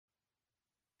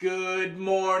Good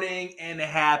morning and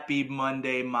happy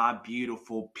Monday, my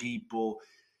beautiful people.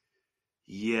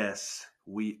 Yes,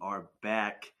 we are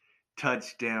back.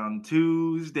 Touchdown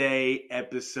Tuesday,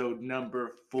 episode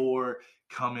number 4,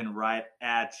 coming right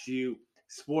at you.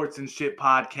 Sports and Shit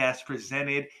podcast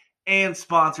presented and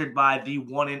sponsored by the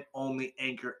one and only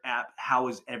Anchor app. How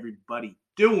is everybody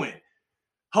doing?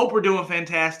 Hope we're doing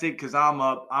fantastic because I'm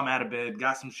up, I'm out of bed,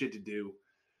 got some shit to do.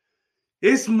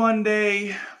 It's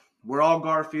Monday. We're all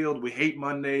Garfield. We hate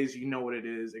Mondays. You know what it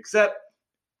is. Except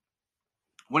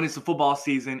when it's the football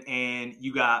season and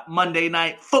you got Monday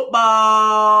Night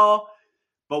Football.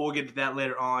 But we'll get to that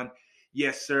later on.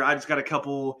 Yes, sir. I just got a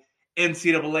couple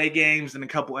NCAA games and a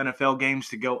couple NFL games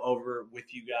to go over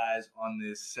with you guys on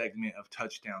this segment of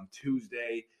Touchdown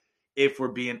Tuesday. If we're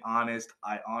being honest,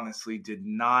 I honestly did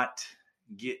not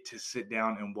get to sit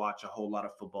down and watch a whole lot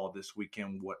of football this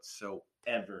weekend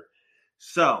whatsoever.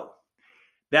 So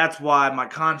that's why my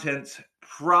content's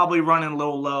probably running a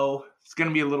little low. It's going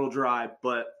to be a little dry,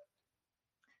 but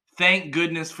thank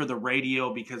goodness for the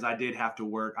radio because I did have to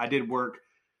work. I did work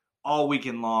all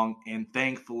weekend long, and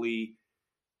thankfully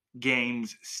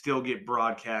games still get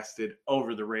broadcasted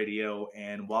over the radio.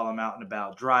 And while I'm out and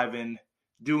about driving,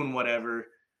 doing whatever,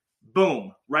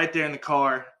 boom, right there in the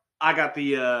car, I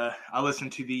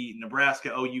listened to the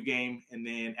Nebraska OU game, and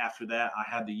then after that, I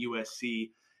had the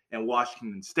USC and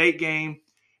Washington State game.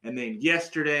 And then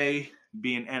yesterday,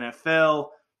 being NFL,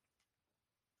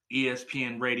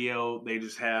 ESPN Radio, they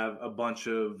just have a bunch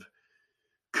of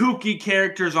kooky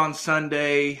characters on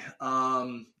Sunday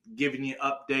giving you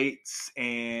updates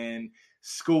and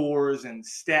scores and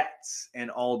stats and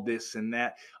all this and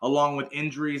that, along with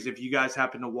injuries. If you guys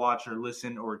happen to watch or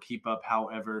listen or keep up,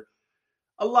 however,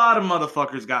 a lot of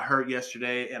motherfuckers got hurt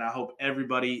yesterday, and I hope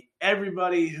everybody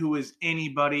who is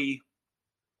anybody,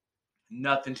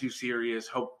 nothing too serious.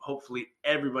 Hopefully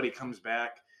everybody comes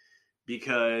back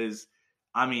because,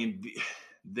 I mean,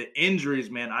 the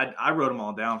injuries, man, I wrote them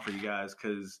all down for you guys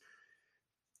because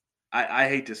I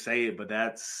hate to say it, but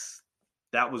that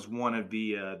was one of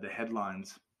the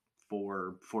headlines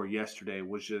for yesterday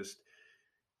was just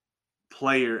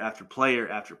player after player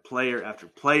after player after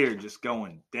player just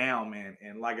going down, man.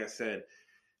 And like I said,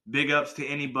 big ups to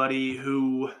anybody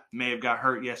who may have got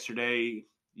hurt yesterday.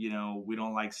 You know, we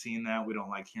don't like seeing that. We don't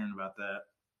like hearing about that.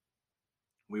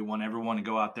 We want everyone to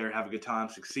go out there, have a good time,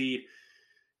 succeed,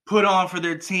 put on for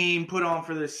their team, put on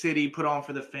for their city, put on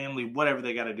for the family, whatever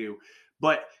they got to do.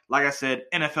 But like I said,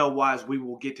 NFL-wise, we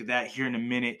will get to that here in a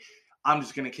minute. I'm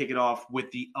just going to kick it off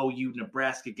with the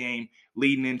OU-Nebraska game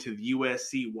leading into the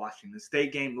USC-Washington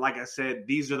State game. Like I said,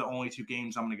 these are the only two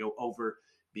games I'm going to go over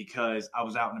because I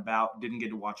was out and about, didn't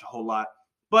get to watch a whole lot.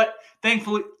 But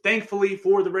thankfully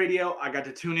for the radio, I got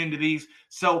to tune into these.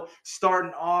 So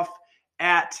starting off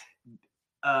at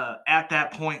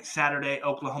that point Saturday,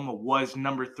 Oklahoma was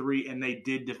number 3, and they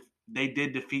did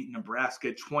defeat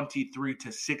Nebraska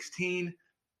 23-16.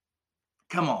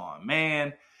 Come on,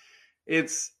 man.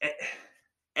 It's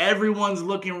everyone's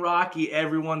looking rocky.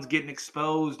 Everyone's getting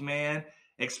exposed, man.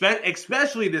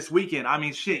 Especially this weekend. I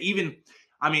mean, shit.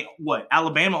 What?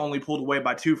 Alabama only pulled away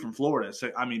by 2 from Florida.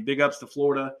 So, I mean, big ups to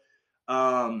Florida.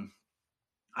 I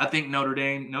think Notre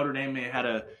Dame may have had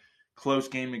a close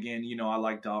game again. You know, I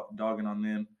like dogging on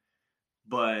them.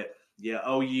 But, yeah,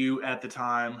 OU at the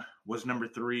time was number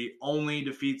 3. Only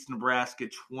defeats Nebraska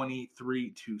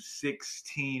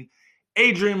 23-16.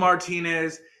 Adrian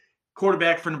Martinez,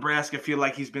 quarterback for Nebraska, feel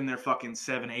like he's been there fucking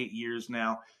 7-8 years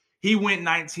now. He went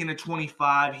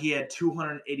 19-25. He had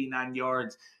 289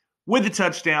 yards with a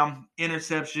touchdown,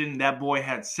 interception. That boy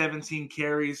had 17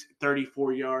 carries,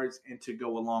 34 yards, and to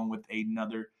go along with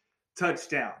another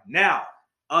touchdown. Now,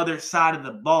 other side of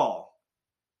the ball,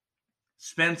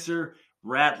 Spencer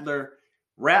Rattler,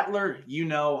 you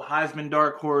know, Heisman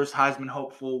dark horse, Heisman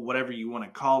hopeful, whatever you want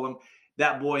to call him.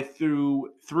 That boy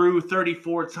threw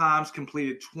 34 times,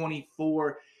 completed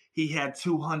 24. He had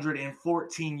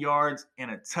 214 yards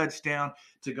and a touchdown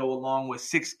to go along with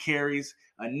 6 carries,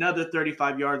 another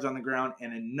 35 yards on the ground,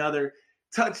 and another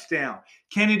touchdown.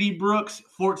 Kennedy Brooks,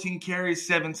 14 carries,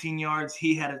 17 yards.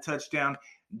 He had a touchdown.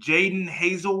 Jaden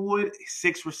Hazelwood,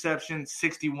 6 receptions,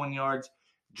 61 yards.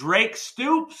 Drake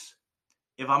Stoops,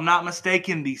 if I'm not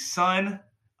mistaken, the son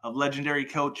of legendary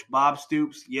coach Bob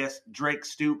Stoops. Yes, Drake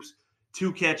Stoops,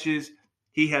 2 catches.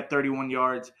 He had 31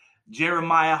 yards.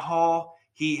 Jeremiah Hall,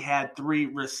 he had 3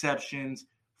 receptions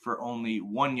for only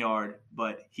 1 yard,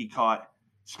 but he caught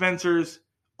Spencer's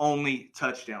only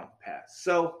touchdown pass.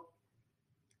 So,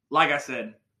 like I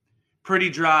said, pretty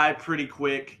dry, pretty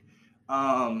quick.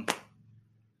 I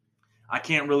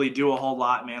can't really do a whole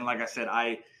lot, man. Like I said,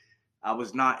 I I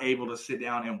was not able to sit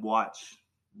down and watch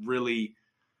really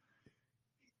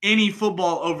any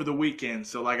football over the weekend.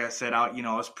 So like I said, I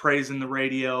was praising the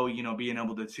radio, being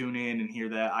able to tune in and hear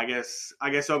that. I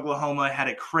guess Oklahoma had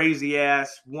a crazy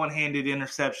ass one-handed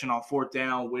interception on fourth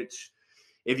down, which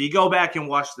if you go back and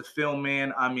watch the film,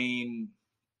 man, I mean,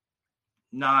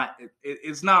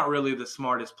 it's not really the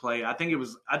smartest play. I think it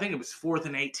was 4th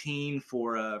and 18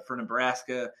 for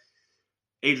Nebraska.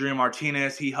 Adrian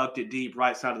Martinez, he hucked it deep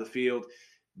right side of the field.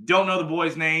 Don't know the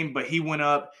boy's name, but he went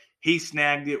up, he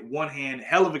snagged it, one hand,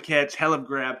 hell of a catch, hell of a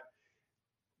grab.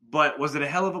 But was it a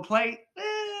hell of a play?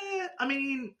 I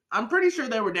mean, I'm pretty sure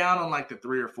they were down on like the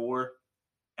 3 or 4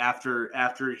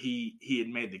 after he had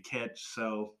made the catch.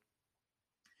 So,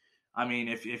 I mean,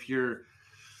 if you're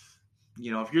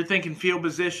thinking field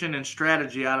position and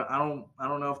strategy, I don't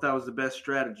know if that was the best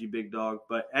strategy, big dog.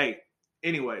 But hey,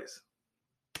 anyways,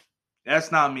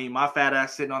 that's not me. My fat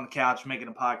ass sitting on the couch making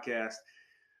a podcast.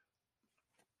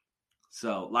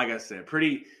 So, like I said,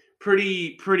 pretty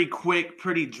quick,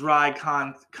 pretty dry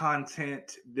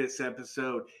content this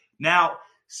episode. Now,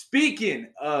 speaking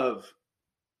of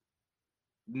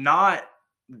not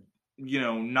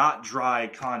dry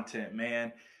content,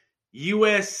 man,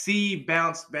 USC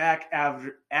bounced back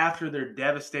after their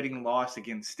devastating loss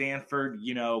against Stanford.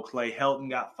 Clay Helton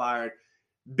got fired.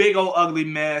 Big old ugly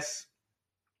mess.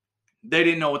 They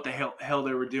didn't know what the hell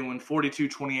they were doing.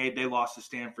 42-28, they lost to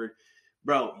Stanford.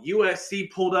 Bro,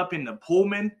 USC pulled up in the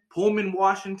Pullman,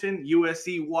 Washington,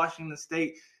 USC, Washington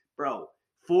State. Bro,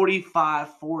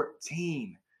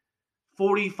 45-14.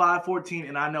 45-14,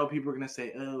 and I know people are going to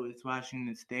say, oh, it's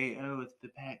Washington State. Oh, it's the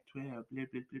Pac-12. Blah, blah,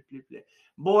 blah, blah, blah.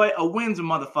 Boy, a win's a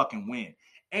motherfucking win.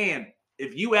 And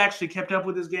if you actually kept up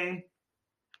with this game,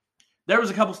 there was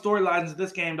a couple storylines of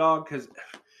this game, dog, because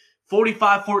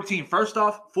 45-14. First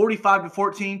off,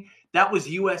 45-14, that was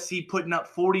USC putting up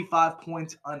 45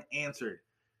 points unanswered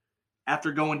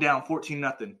after going down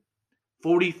 14-0.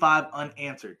 45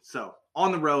 unanswered. So,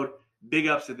 on the road, big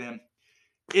ups to them.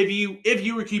 If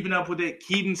you were keeping up with it,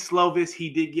 Keaton Slovis, he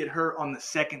did get hurt on the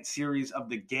second series of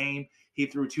the game. He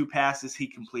threw 2 passes. He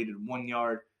completed 1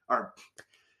 yard. Or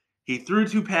he threw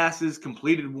 2 passes,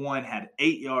 completed 1, had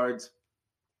 8 yards.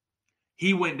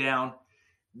 He went down.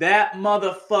 That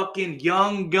motherfucking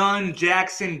young gun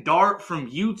Jackson Dart from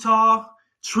Utah,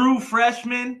 true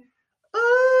freshman,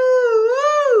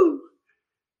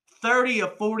 30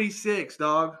 of 46,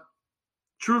 dog.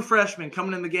 True freshman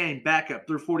coming in the game, backup,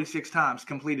 threw 46 times,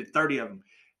 completed 30 of them.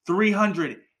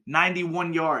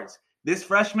 391 yards. This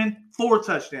freshman, 4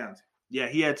 touchdowns. Yeah,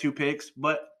 he had 2 picks,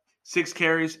 but 6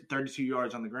 carries, 32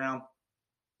 yards on the ground.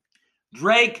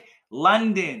 Drake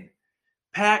London,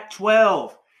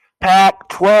 Pac-12.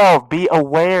 Pac-12, be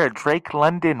aware. Drake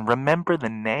London, remember the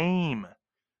name.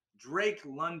 Drake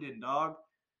London, dog.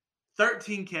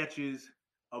 13 catches,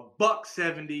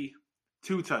 $170,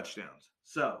 2 touchdowns.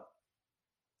 So,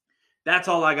 that's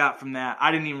all I got from that. I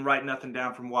didn't even write nothing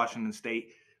down from Washington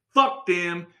State. Fuck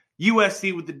them.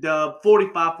 USC with the dub,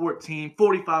 45-14,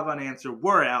 45 unanswered.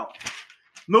 We're out.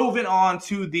 Moving on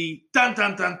to the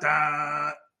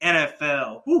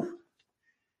NFL. Whew.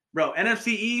 Bro, NFC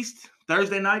East,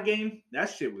 Thursday night game, that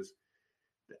shit was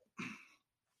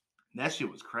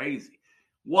crazy.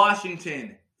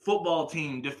 Washington football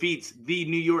team defeats the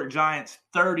New York Giants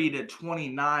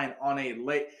 30-29 on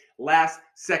a last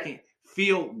second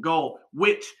field goal,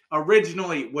 which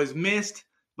originally was missed,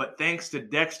 but thanks to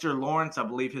Dexter Lawrence, I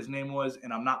believe his name was,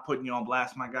 and I'm not putting you on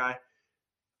blast, my guy.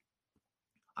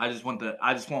 I just want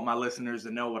my listeners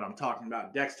to know what I'm talking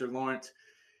about. Dexter Lawrence.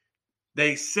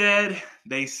 They said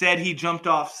he jumped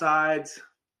off sides.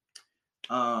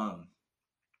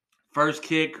 First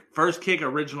kick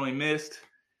originally missed.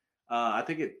 I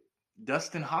think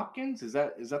Dustin Hopkins, is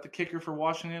that the kicker for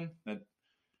Washington? That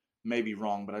may be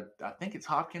wrong, but I think it's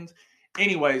Hopkins.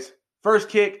 Anyways, first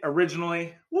kick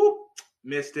originally,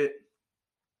 missed it.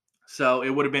 So it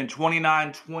would have been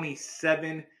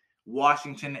 29-27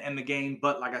 Washington to end the game,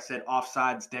 but like I said,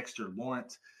 offsides Dexter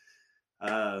Lawrence.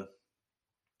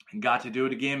 Got to do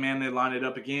it again, man. They lined it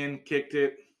up again, kicked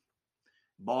it.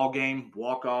 Ball game,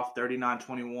 walk off,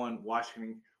 39-21.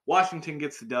 Washington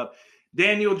gets the dub.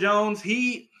 Daniel Jones,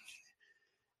 he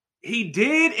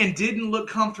did and didn't look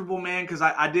comfortable, man, because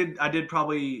I did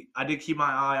keep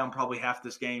my eye on probably half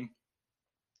this game.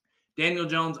 Daniel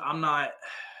Jones,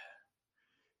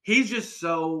 he's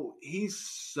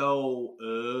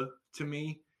so to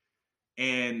me.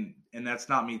 And that's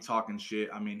not me talking shit.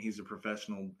 I mean, he's a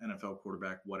professional NFL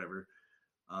quarterback, whatever.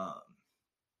 But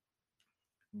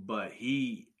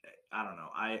I don't know.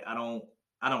 I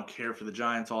don't care for the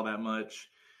Giants all that much.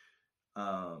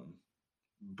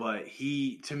 But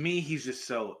to me, he's just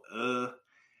so,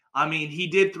 I mean, he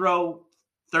did throw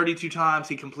 32 times.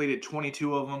 He completed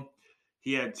 22 of them.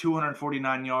 He had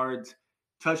 249 yards,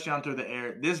 touchdown through the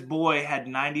air. This boy had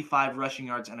 95 rushing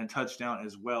yards and a touchdown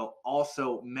as well.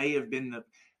 Also, may have been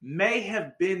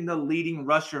the leading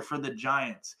rusher for the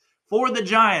Giants. For the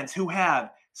Giants, who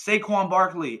have Saquon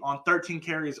Barkley on 13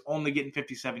 carries, only getting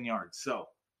 57 yards. So,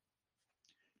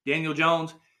 Daniel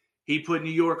Jones, he put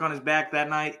New York on his back that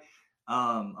night.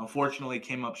 Unfortunately,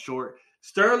 came up short.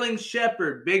 Sterling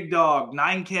Shepard, big dog,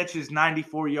 9 catches,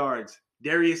 94 yards.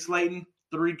 Darius Slayton,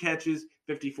 3 catches,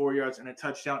 54 yards, and a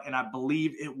touchdown. And I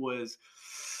believe it was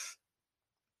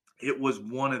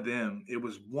one of them. It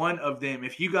was one of them.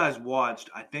 If you guys watched,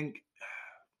 I think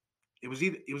it was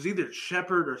either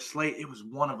Shepard or Slate. It was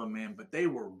one of them, man. But they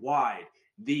were wide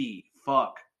the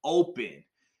fuck open.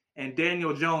 And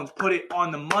Daniel Jones put it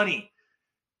on the money.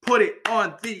 Put it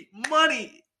on the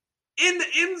money. In the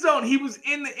end zone. He was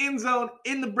in the end zone,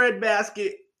 in the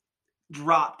breadbasket.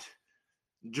 Dropped.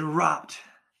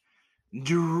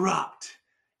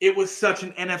 It was such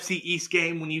an NFC East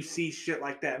game when you see shit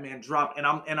like that, man, drop. And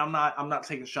I'm not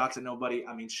taking shots at nobody.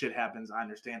 I mean, shit happens. I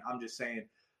understand. I'm just saying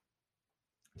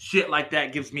shit like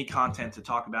that gives me content to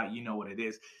talk about. You know what it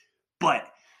is. But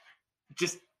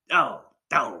just come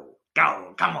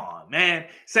on, man.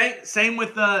 Same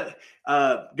with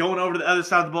going over to the other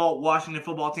side of the ball, Washington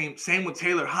football team. Same with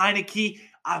Taylor Heinicke.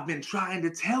 I've been trying to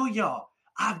tell y'all.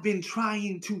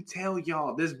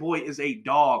 This boy is a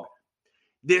dog.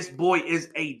 This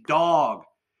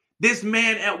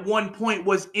man at one point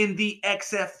was in the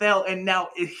XFL, and now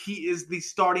he is the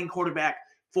starting quarterback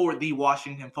for the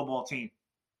Washington football team,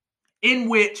 in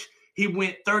which he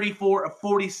went 34 of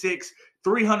 46,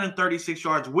 336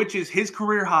 yards, which is his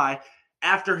career high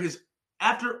after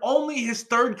only his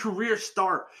third career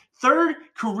start,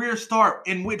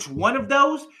 in which one of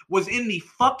those was in the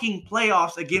fucking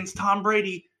playoffs against Tom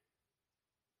Brady,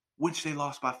 which they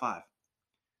lost by 5.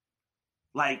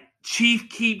 Like Chief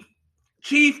Keef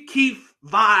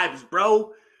vibes,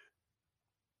 bro.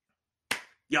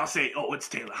 Y'all say, oh, it's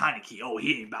Taylor Heinicke. Oh,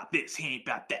 he ain't about this. He ain't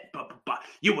about that. Blah, blah, blah.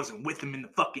 You wasn't with him in the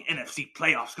fucking NFC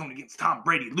playoffs going against Tom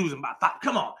Brady, losing by 5.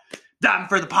 Come on. Diving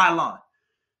for the pylon.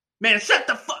 Man, shut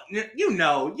the fuck. You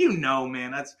know,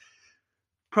 man. That's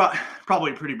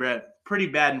probably a pretty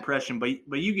bad impression, but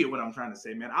you get what I'm trying to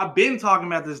say, man. I've been talking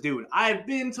about this dude,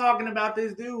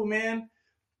 man.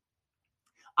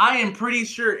 I am pretty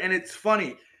sure, and it's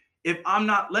funny. If I'm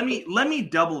not, let me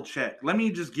double check. Let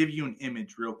me just give you an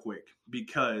image real quick,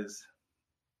 because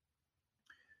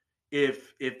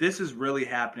if this is really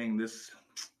happening, this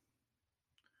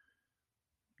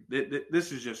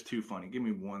is just too funny. Give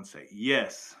me one sec.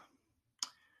 Yes.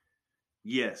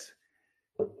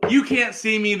 You can't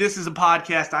see me. This is a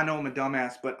podcast. I know I'm a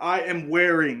dumbass, but I am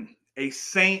wearing a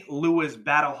St. Louis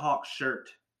Battlehawks shirt.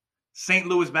 St.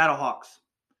 Louis Battlehawks.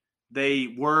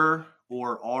 They were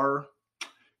or are,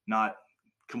 not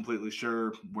completely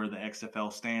sure where the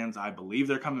XFL stands. I believe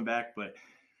they're coming back, but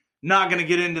not going to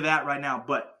get into that right now.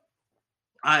 But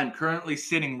I am currently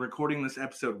recording this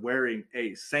episode wearing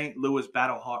a St. Louis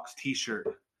Battlehawks t-shirt.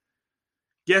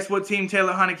 Guess what team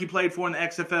Taylor Heinicke played for in the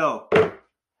XFL?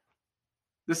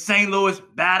 The St. Louis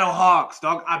Battlehawks,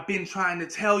 dog. I've been trying to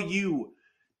tell you,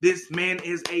 this man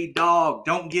is a dog.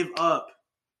 Don't give up.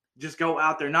 Just go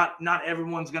out there. Not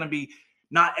everyone's gonna be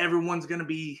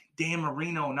Dan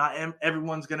Marino. Not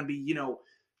everyone's gonna be,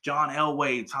 John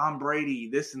Elway, Tom Brady,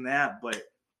 this and that. But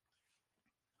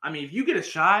I mean, if you get a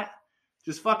shot,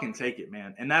 just fucking take it,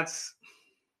 man. And that's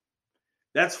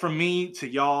from me to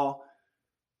y'all,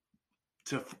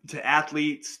 to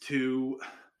athletes, to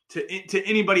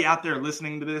anybody out there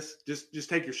listening to this. Just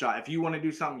take your shot. If you want to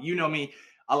do something, you know me,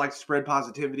 I like to spread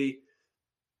positivity.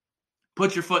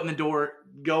 Put your foot in the door.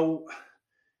 Go.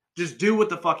 Just do what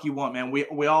the fuck you want, man.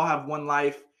 We all have one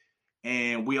life,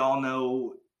 and we all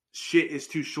know shit is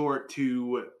too short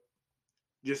to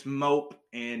just mope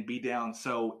and be down.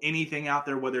 So anything out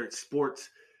there, whether it's sports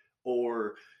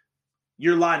or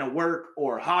your line of work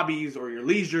or hobbies or your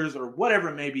leisures or whatever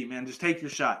it may be, man, just take your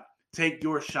shot. Take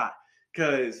your shot.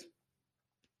 Because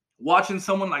watching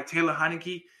someone like Taylor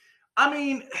Heinicke, I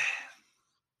mean,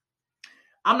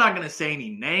 I'm not going to say any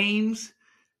names,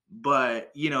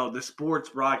 but, the sports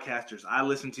broadcasters I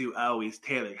listen to, oh, he's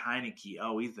Taylor Heinicke.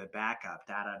 Oh, he's the backup.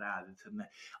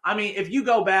 I mean, if you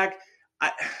go back,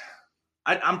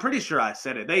 I'm pretty sure I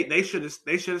said it. They should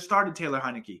have started Taylor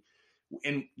Heinicke,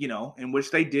 in which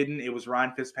they didn't. It was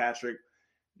Ryan Fitzpatrick.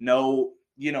 Not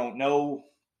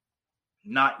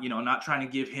trying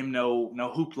to give him no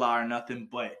hoopla or nothing,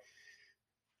 but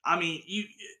I mean,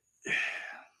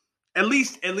 At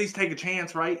least take a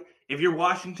chance, right? If you're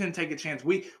Washington, take a chance.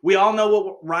 We all know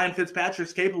what Ryan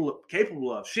Fitzpatrick's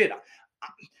capable of. Shit,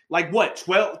 like what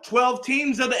 12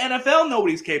 teams of the NFL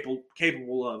nobody's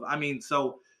capable of. I mean,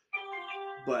 so,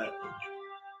 but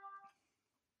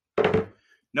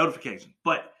notification,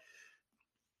 but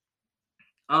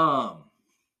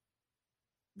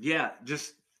yeah,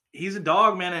 just he's a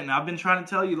dog, man, and I've been trying to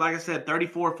tell you, like I said,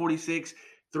 34, 46,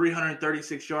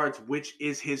 336 yards, which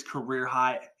is his career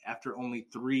high after only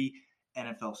 3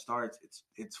 NFL starts.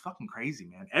 It's fucking crazy,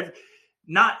 man.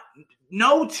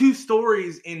 No two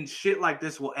stories in shit like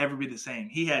this will ever be the same.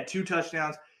 He had 2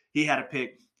 touchdowns, he had a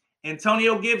pick.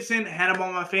 Antonio Gibson had him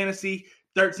on my fantasy,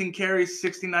 13 carries,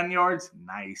 69 yards.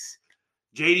 Nice.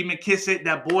 J.D. McKissick,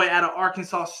 that boy out of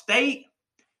Arkansas State,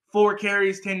 4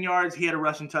 carries, 10 yards. He had a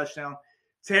rushing touchdown.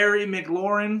 Terry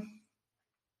McLaurin,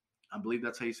 I believe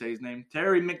that's how you say his name.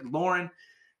 Terry McLaurin,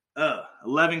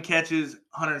 11 catches,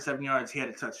 107 yards. He had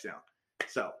a touchdown.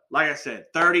 So, like I said,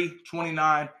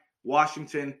 30-29,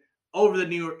 Washington over the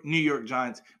New York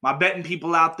Giants. My betting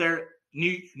people out there,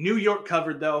 New York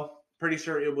covered, though. Pretty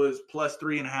sure it was plus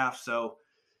 3.5. So,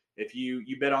 if you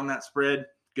bet on that spread,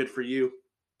 good for you.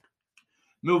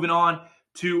 Moving on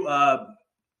to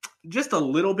just a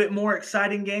little bit more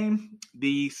exciting game.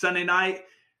 The Sunday night,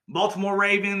 Baltimore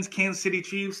Ravens, Kansas City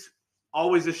Chiefs.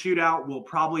 Always a shootout. Will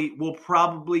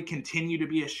probably continue to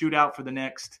be a shootout for the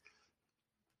next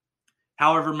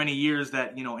however many years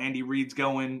that, Andy Reid's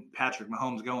going, Patrick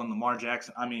Mahomes going, Lamar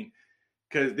Jackson. I mean,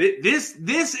 because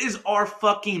this is our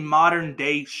fucking modern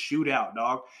day shootout,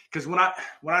 dog. Because when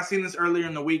I seen this earlier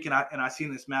in the week and I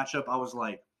seen this matchup, I was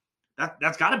like,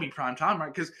 that's got to be prime time,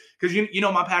 right? Because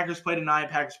my Packers play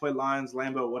tonight. Packers play Lions,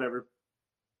 Lambeau, whatever.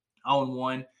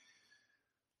 0-1.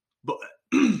 But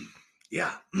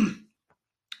yeah,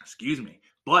 excuse me.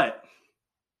 But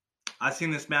I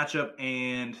seen this matchup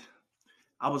and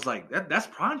I was like, that's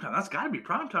prime time. That's got to be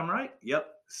prime time, right? Yep.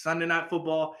 Sunday Night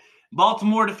Football.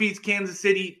 Baltimore defeats Kansas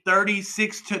City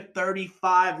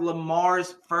 36-35.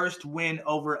 Lamar's first win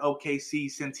over OKC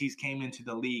since he's came into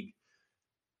the league.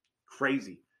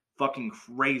 Crazy. Fucking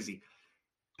crazy.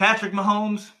 Patrick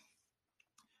Mahomes.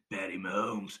 Patty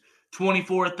Mahomes.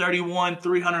 24-31,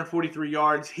 343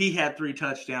 yards. He had 3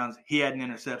 touchdowns. He had an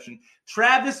interception.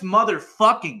 Travis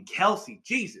motherfucking Kelce.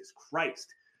 Jesus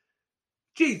Christ.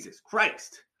 Jesus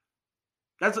Christ.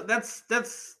 That's it. That's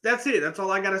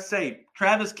all I got to say.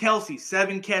 Travis Kelce,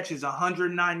 7 catches,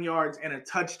 109 yards, and a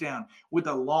touchdown with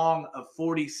a long of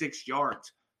 46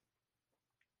 yards.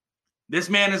 This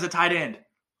man is a tight end.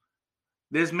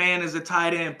 This man is a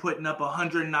tight end putting up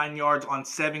 109 yards on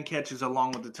 7 catches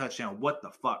along with the touchdown. What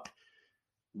the fuck?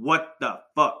 What the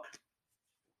fuck?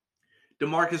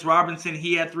 Demarcus Robinson,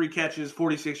 he had 3 catches,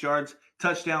 46 yards,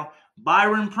 touchdown.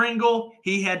 Byron Pringle,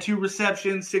 he had 2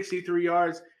 receptions, 63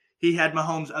 yards. He had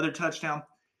Mahomes' other touchdown.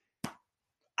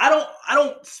 I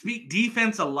don't speak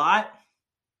defense a lot.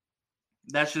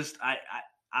 That's just I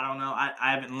don't know. I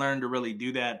haven't learned to really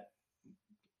do that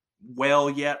well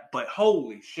yet. But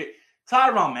holy shit,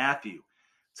 Tyrann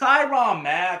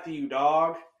Mathieu,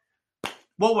 dog.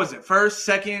 What was it? First,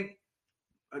 second?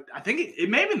 I think it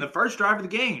may have been the first drive of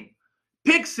the game.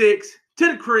 Pick 6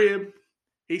 to the crib.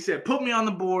 He said, "Put me on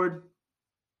the board."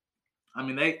 I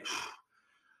mean,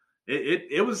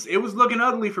 it was looking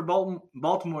ugly for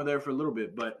Baltimore there for a little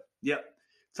bit, but yep.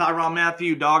 Tyrann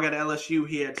Mathieu, dog at LSU,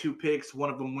 he had 2 picks. One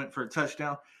of them went for a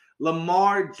touchdown.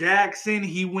 Lamar Jackson,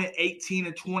 he went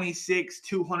 18-26,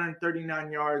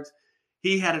 239 yards.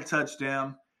 He had a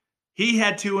touchdown. He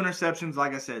had 2 interceptions.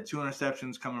 Like I said, 2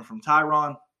 interceptions coming from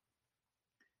Tyrann.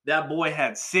 That boy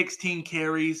had 16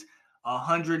 carries,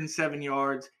 107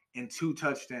 yards, and 2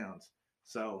 touchdowns.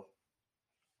 So,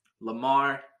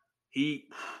 Lamar,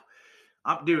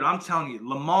 I'm telling you,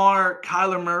 Lamar,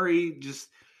 Kyler Murray,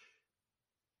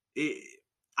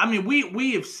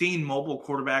 we have seen mobile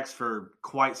quarterbacks for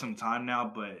quite some time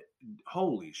now, but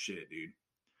holy shit, dude.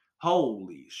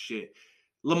 Holy shit.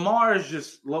 Lamar,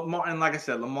 and like I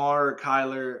said, Lamar,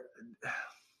 Kyler,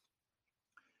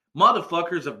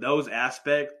 motherfuckers of those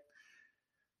aspects,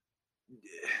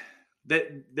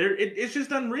 it's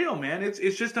just unreal, man.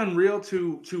 It's just unreal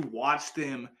to watch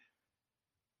them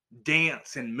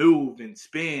dance and move and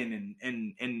spin and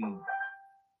clear the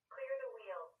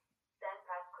wheel, then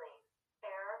press clean.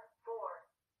 Error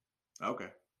 4. Okay.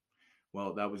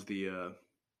 Well, that was the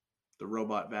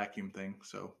robot vacuum thing.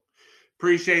 So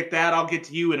appreciate that. I'll get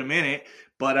to you in a minute.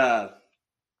 But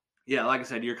yeah, like I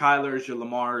said, your Kylers, your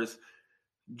Lamars,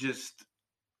 just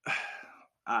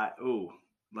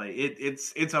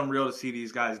it's unreal to see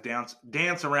these guys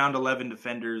dance around 11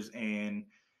 defenders, and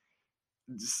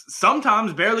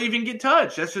sometimes barely even get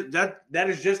touched. That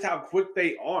is just how quick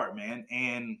they are, man.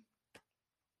 And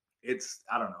it's,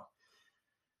 I don't know.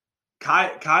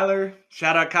 Kyler,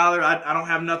 shout out Kyler. I don't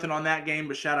have nothing on that game,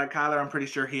 but shout out Kyler. I'm pretty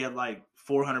sure he had like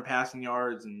 400 passing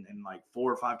yards and like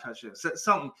 4 or 5 touchdowns.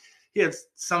 Something, he had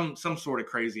some sort of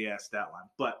crazy ass stat line.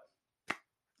 But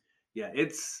yeah,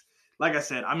 it's like I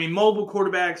said. I mean, mobile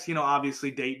quarterbacks,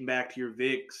 obviously dating back to your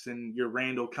Vicks and your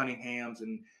Randall Cunninghams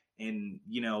and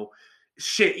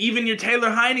shit, even your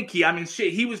Taylor Heineke. I mean,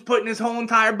 shit, he was putting his whole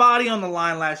entire body on the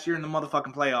line last year in the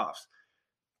motherfucking playoffs.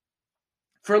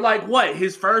 For like what,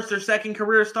 his first or second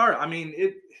career start? I mean,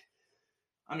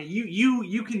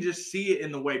 you can just see it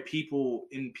in the way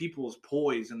people's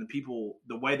poise and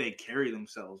the way they carry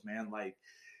themselves, man. Like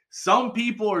some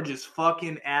people are just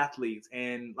fucking athletes,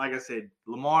 and like I said,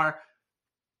 Lamar,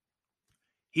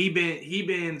 he been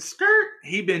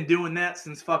doing that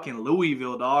since fucking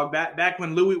Louisville, dog. Back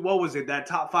when what was it? That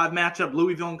top 5 matchup,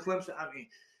 Louisville and Clemson.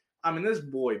 I mean, this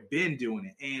boy been doing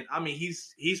it, and I mean,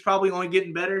 he's probably only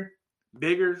getting better.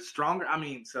 Bigger, stronger. I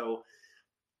mean, so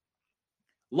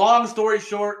long story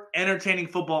short, entertaining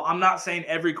football. I'm not saying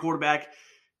every quarterback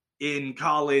in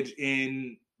college,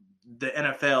 in the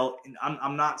NFL,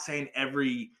 I'm not saying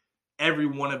every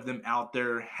one of them out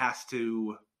there has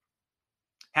to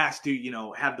have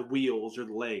the wheels or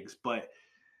the legs, but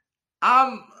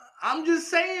I'm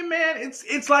just saying, man,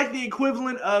 it's like the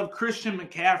equivalent of Christian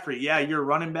McCaffrey. Yeah, you're a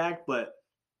running back, but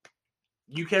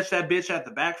you catch that bitch at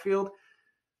the backfield.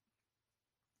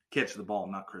 Catch the ball,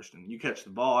 not Christian. You catch the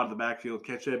ball out of the backfield,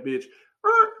 catch that bitch.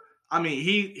 I mean,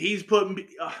 he's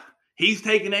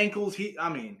taking ankles. Just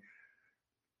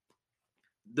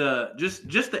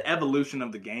the evolution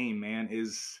of the game, man,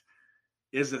 is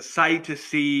a sight to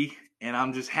see, and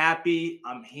I'm just happy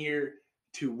I'm here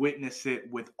to witness it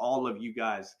with all of you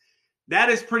guys. That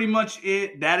is pretty much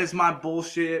it. That is my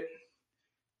bullshit.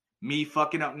 Me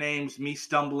fucking up names, me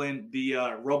stumbling, the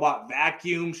robot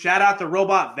vacuum. Shout out to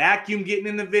robot vacuum getting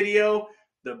in the video.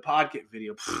 The podcast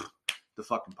video. The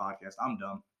fucking podcast. I'm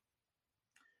dumb.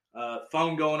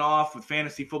 Phone going off with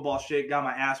fantasy football shit. Got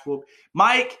my ass whooped.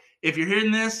 Mike, if you're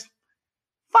hearing this,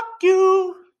 fuck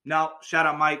you. No, shout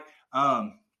out Mike.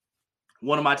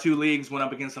 One of my 2 leagues went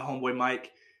up against the homeboy Mike.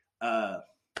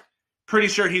 Pretty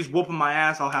sure he's whooping my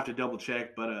ass. I'll have to double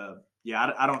check. But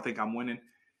yeah, I don't think I'm winning.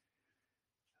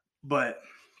 But,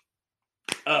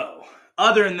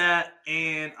 other than that,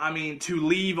 and I mean, to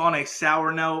leave on a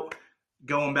sour note,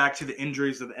 going back to the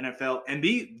injuries of the NFL, and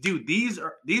these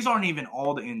aren't even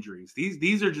all the injuries.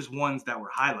 These are just ones that were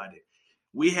highlighted.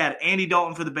 We had Andy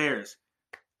Dalton for the Bears,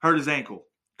 hurt his ankle.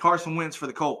 Carson Wentz for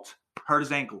the Colts, hurt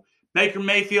his ankle. Baker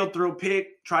Mayfield threw a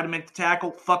pick, tried to make the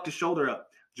tackle, fucked his shoulder up.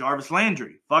 Jarvis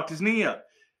Landry fucked his knee up.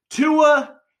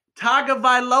 Tua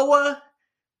Tagovailoa.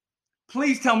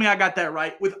 Please tell me I got that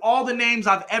right. With all the names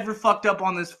I've ever fucked up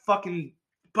on this fucking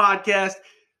podcast,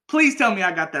 please tell me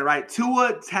I got that right.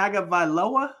 Tua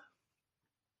Tagovailoa.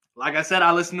 Like I said,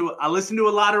 I listened to a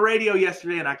lot of radio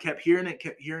yesterday, and I kept hearing it,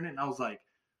 and I was like,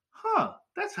 huh,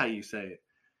 that's how you say it.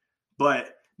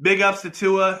 But big ups to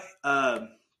Tua. I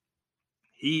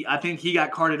think he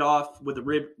got carted off with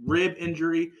a rib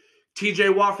injury.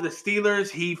 TJ Watt for the Steelers,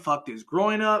 he fucked his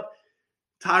groin up.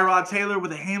 Tyrod Taylor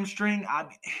with a hamstring.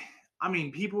 I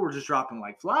mean, people were just dropping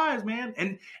like flies, man.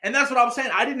 And that's what I was saying.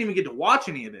 I didn't even get to watch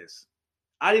any of this.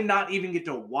 I did not even get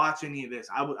to watch any of this.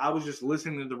 I was just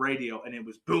listening to the radio, and it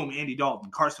was boom, Andy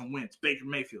Dalton, Carson Wentz, Baker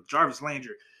Mayfield, Jarvis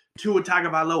Landry, Tua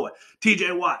Tagovailoa,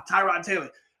 TJ Watt, Tyrod Taylor.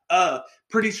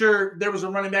 Pretty sure there was a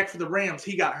running back for the Rams.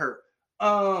 He got hurt.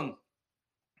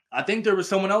 I think there was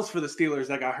someone else for the Steelers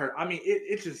that got hurt. I mean,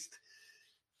 it just,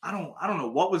 I don't know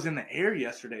what was in the air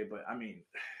yesterday, but I mean,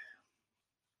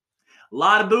 a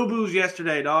lot of boo-boos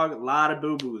yesterday, dog. A lot of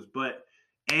boo-boos. But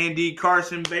Andy,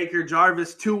 Carson, Baker,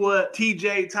 Jarvis, Tua,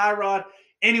 TJ, Tyrod,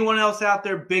 anyone else out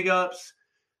there, big ups.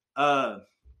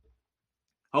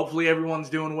 Hopefully everyone's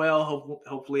doing well.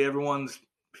 Hopefully everyone's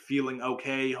feeling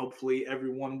okay. Hopefully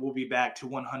everyone will be back to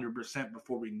 100%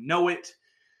 before we know it.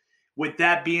 With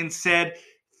that being said,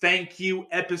 thank you.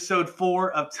 Episode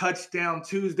 4 of Touchdown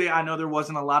Tuesday. I know there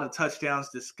wasn't a lot of touchdowns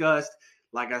discussed.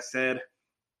 Like I said,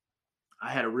 I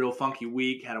had a real funky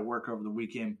week, had to work over the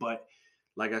weekend, but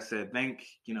like I said, thank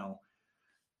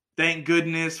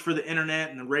goodness for the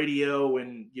internet and the radio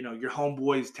and, your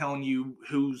homeboys telling you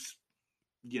who's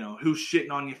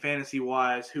shitting on you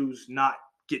fantasy-wise, who's not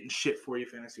getting shit for you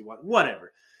fantasy-wise,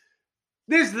 whatever.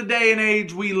 This is the day and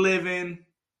age we live in.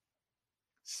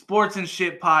 Sports and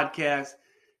Shit Podcast,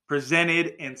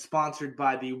 presented and sponsored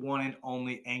by the one and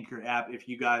only Anchor app. If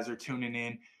you guys are tuning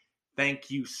in,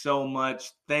 thank you so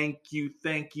much. Thank you.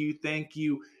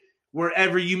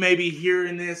 wherever you may be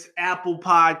hearing this, Apple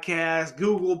Podcasts,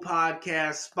 Google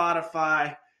Podcasts,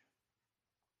 Spotify.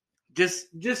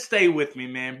 Just stay with me,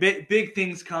 man. Big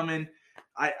things coming.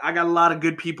 I got a lot of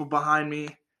good people behind me.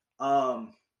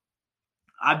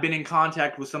 I've been in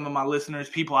contact with some of my listeners,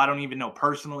 people I don't even know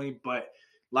personally, but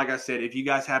like I said, if you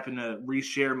guys happen to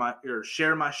share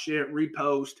my shit,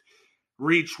 repost,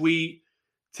 retweet,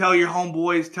 tell your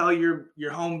homeboys, tell your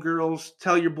homegirls,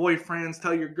 tell your boyfriends,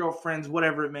 tell your girlfriends,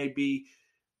 whatever it may be.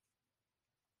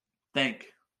 Thank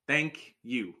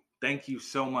you. Thank you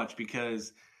so much,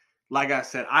 because like I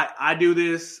said, I do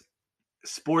this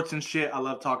sports and shit. I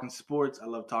love talking sports. I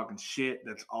love talking shit.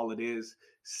 That's all it is.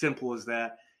 Simple as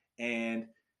that. And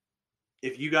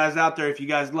if you guys out there, if you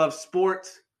guys love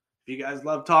sports, if you guys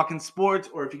love talking sports,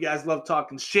 or if you guys love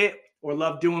talking shit or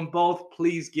love doing both,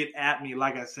 please get at me.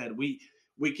 Like I said, we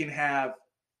can have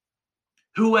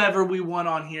whoever we want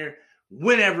on here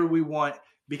whenever we want,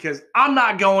 because I'm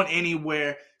not going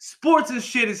anywhere. Sports and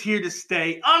shit is here to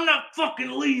stay. I'm not fucking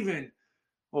leaving.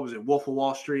 What was it? Wolf of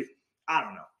Wall Street? I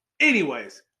don't know.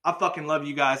 Anyways, I fucking love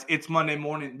you guys. It's Monday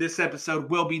morning. This episode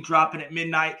will be dropping at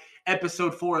midnight.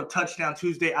 Episode 4 of Touchdown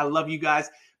Tuesday. I love you guys.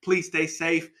 Please stay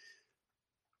safe.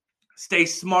 Stay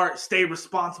smart. Stay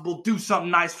responsible. Do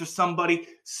something nice for somebody.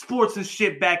 Sports and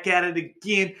shit back at it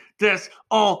again. That's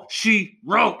all she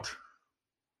wrote.